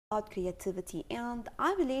about creativity, and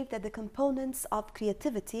I believe that the components of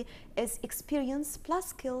creativity is experience plus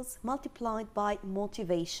skills multiplied by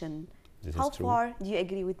motivation. This How is true. far do you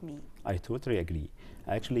agree with me? I totally agree.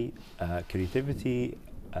 Actually, creativity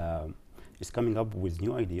is coming up with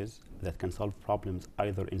new ideas that can solve problems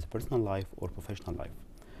either in the personal life or professional life.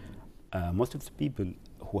 Most of the people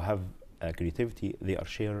who have creativity, they are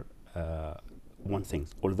share one thing.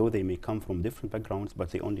 Although they may come from different backgrounds,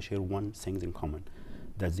 but they only share one thing in common,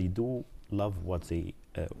 that they do love what they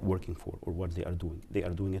working for or what they are doing. They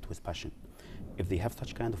are doing it with passion. If they have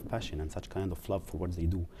such kind of passion and such kind of love for what they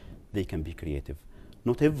do, they can be creative.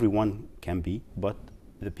 Not everyone can be, but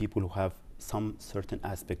the people who have some certain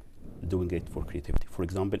aspect doing it for creativity. For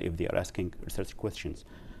example, if they are asking research questions,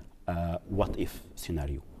 what if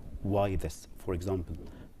scenario, why this? For example,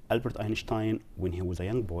 Albert Einstein, when he was a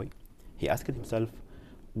young boy, he asked himself,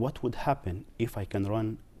 what would happen if I can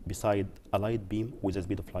run beside a light beam with the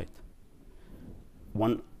speed of light?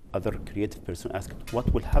 One other creative person asked,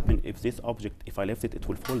 what will happen if this object, if I left it, it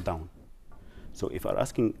will fall down? So if we're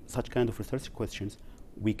asking such kind of research questions,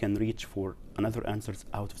 we can reach for another answers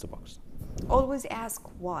out of the box. Always ask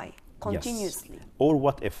why, continuously. Yes. Or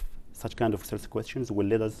what if? Such kind of research questions will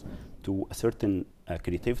lead us to a certain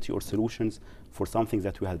creativity or solutions for something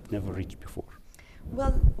that we had never reached before.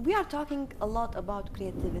 Well, we are talking a lot about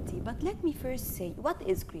creativity, but let me first say, what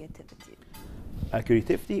is creativity?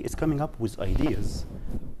 Creativity is coming up with ideas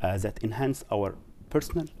that enhance our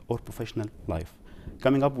personal or professional life.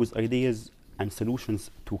 Coming up with ideas and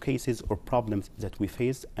solutions to cases or problems that we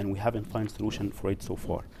face and we haven't found solution for it so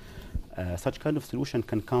far. Such kind of solution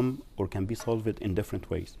can come or can be solved in different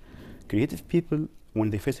ways. Creative people,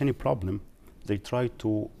 when they face any problem, they try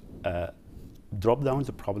to drop down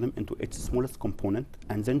the problem into its smallest component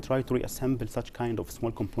and then try to reassemble such kind of small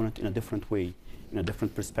component in a different way, in a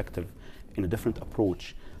different perspective, in a different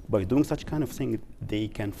approach. By doing such kind of thing, they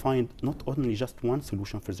can find not only just one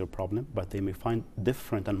solution for their problem, but they may find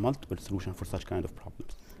different and multiple solutions for such kind of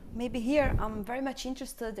problems. Maybe here I'm very much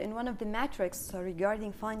interested in one of the metrics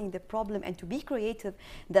regarding finding the problem and to be creative,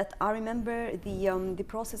 that I remember the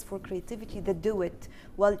process for creativity, the do it.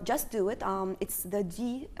 Well, just do it. It's the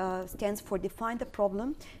D stands for define the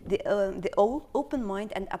problem, the O, open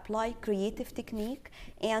mind and apply creative technique,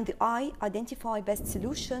 and the I, identify best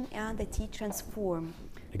solution, and the T, transform.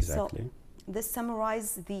 Exactly. So this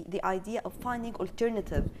summarizes the idea of finding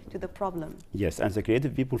alternative to the problem. Yes, and the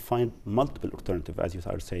creative people find multiple alternatives, as you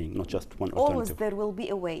are saying, not just one alternative. Always there will be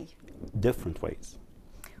a way. Different ways.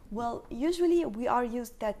 Well, usually we are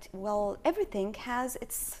used that, well, everything has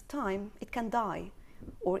its time. It can die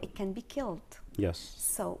or it can be killed. Yes.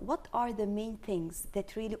 So what are the main things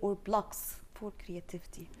that really or blocks for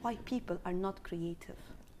creativity? Why people are not creative?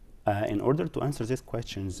 In order to answer these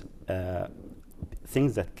questions,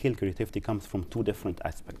 things that kill creativity comes from two different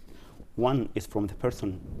aspects. One is from the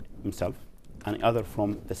person himself, and the other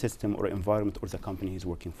from the system or environment or the company he's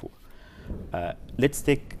working for. Let's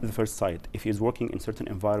take the first side. If he's working in certain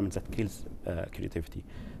environments that kills creativity,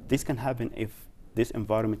 this can happen if this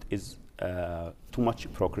environment is too much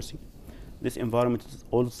bureaucracy. This environment is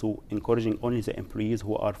also encouraging only the employees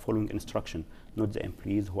who are following instruction, not the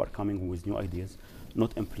employees who are coming with new ideas,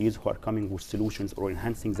 not employees who are coming with solutions or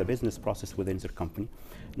enhancing the business process within their company,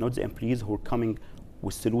 not the employees who are coming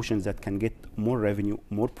with solutions that can get more revenue,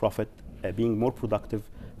 more profit, being more productive,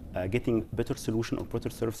 getting better solution or better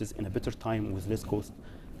services in a better time with less cost.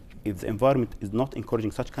 If the environment is not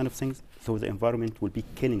encouraging such kind of things, so the environment will be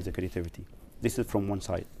killing the creativity. This is from one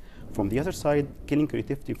side. From the other side, killing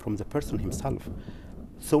creativity from the person himself.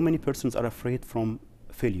 So many persons are afraid from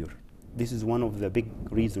failure. This is one of the big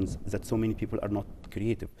reasons that so many people are not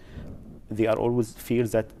creative. They are always fear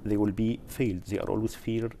that they will be failed. They are always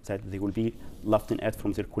fear that they will be laughed at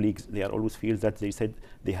from their colleagues. They are always fear that they said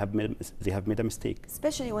they have made a mistake.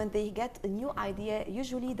 Especially when they get a new idea,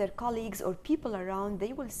 usually their colleagues or people around,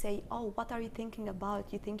 they will say, oh, what are you thinking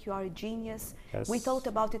about? You think you are a genius? Yes. We thought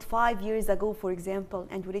about it 5 years ago, for example,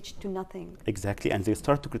 and we reached to nothing. Exactly, and they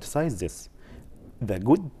start to criticize this. The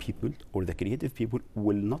good people or the creative people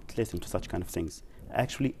will not listen to such kind of things.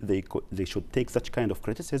 Actually, they should take such kind of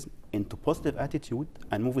criticism into positive attitude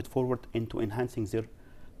and move it forward into enhancing their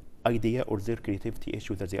idea or their creativity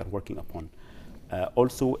issue that they are working upon.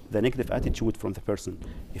 Also, the negative attitude from the person.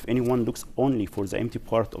 If anyone looks only for the empty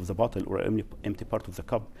part of the bottle or empty part of the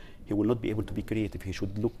cup, he will not be able to be creative. He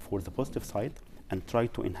should look for the positive side and try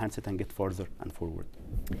to enhance it and get further and forward.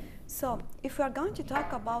 So, if we are going to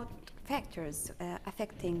talk about factors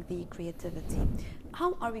affecting the creativity.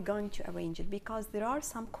 How are we going to arrange it? Because there are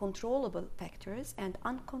some controllable factors and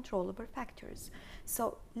uncontrollable factors.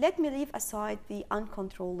 So let me leave aside the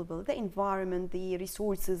uncontrollable, the environment, the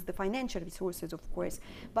resources, the financial resources, of course.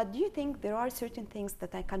 But do you think there are certain things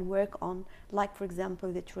that I can work on, like, for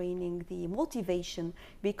example, the training, the motivation?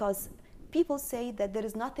 Because people say that there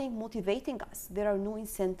is nothing motivating us, there are no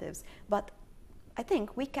incentives, but I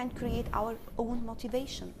think we can create our own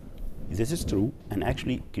motivation. This is true, and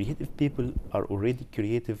actually creative people are already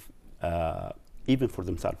creative even for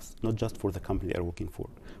themselves, not just for the company they are working for.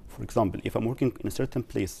 For example, if I'm working in a certain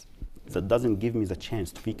place that doesn't give me the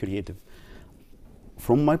chance to be creative,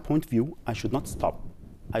 from my point of view, I should not stop.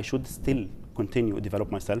 I should still continue to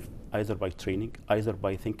develop myself, either by training, either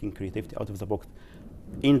by thinking creativity out of the box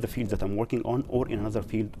in the field that I'm working on, or in another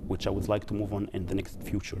field which I would like to move on in the next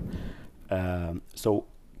future. So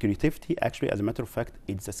creativity, actually, as a matter of fact,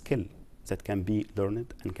 it's a skill that can be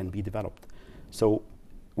learned and can be developed. So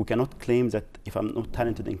we cannot claim that if I'm not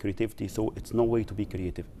talented in creativity, so it's no way to be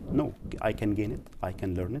creative. No, I can gain it, I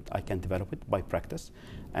can learn it, I can develop it by practice.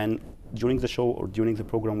 And during the show or during the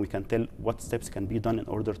program, we can tell what steps can be done in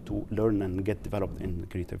order to learn and get developed in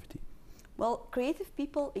creativity. Well, creative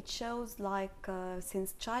people, it shows like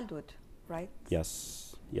since childhood, right?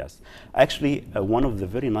 Yes, yes. Actually, one of the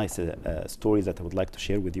very nice stories that I would like to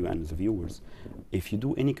share with you and the viewers, if you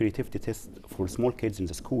do any creativity test for small kids in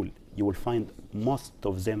the school, you will find most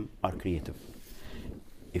of them are creative.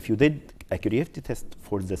 If you did a creativity test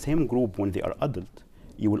for the same group when they are adult,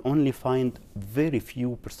 you will only find very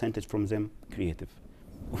few percentage from them creative.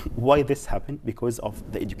 Why this happened? Because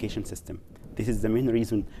of the education system. This is the main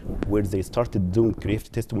reason where they started doing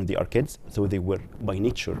creative tests when they are kids. So they were by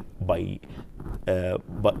nature, by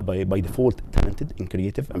default, talented and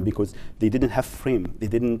creative, and because they didn't have frame, they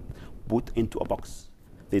didn't put into a box.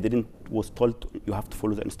 They was told you have to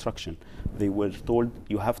follow the instruction. They were told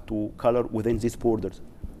you have to color within these borders.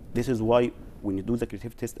 This is why when you do the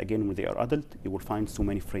creative test again when they are adult, you will find so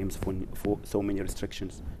many frames for so many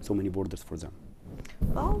restrictions, so many borders for them.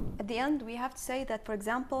 Well, at the end, we have to say that, for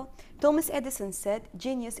example, Thomas Edison said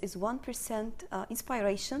genius is 1%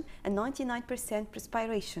 inspiration and 99%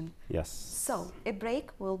 perspiration. Yes. So, a break,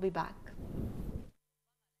 we'll be back.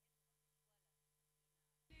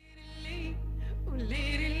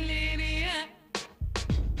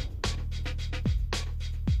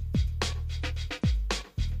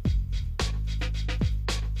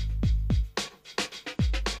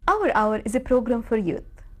 Our Hour is a program for youth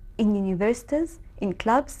in universities, in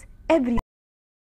clubs, everywhere.